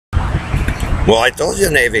Well, I told you,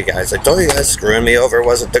 Navy guys. I told you guys screwing me over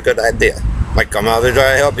wasn't a good idea. Like, come out there,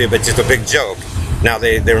 try to help you, but just a big joke. Now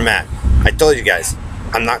they're mad. I told you guys,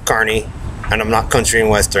 I'm not Carney, and I'm not country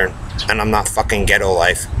and western, and I'm not fucking ghetto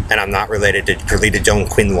life, and I'm not related to Curlita Joan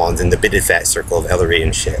Quinwans in the bitted fat circle of Ellery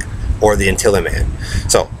and shit, or the Antilla Man.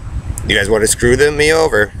 So, you guys want to screw me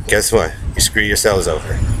over? Guess what? You screw yourselves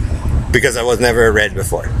over. Because I was never a red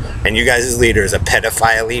before. And you guys' leader is a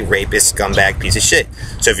pedophile, rapist, scumbag piece of shit.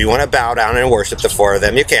 So if you want to bow down and worship the four of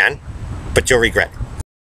them, you can, but you'll regret it.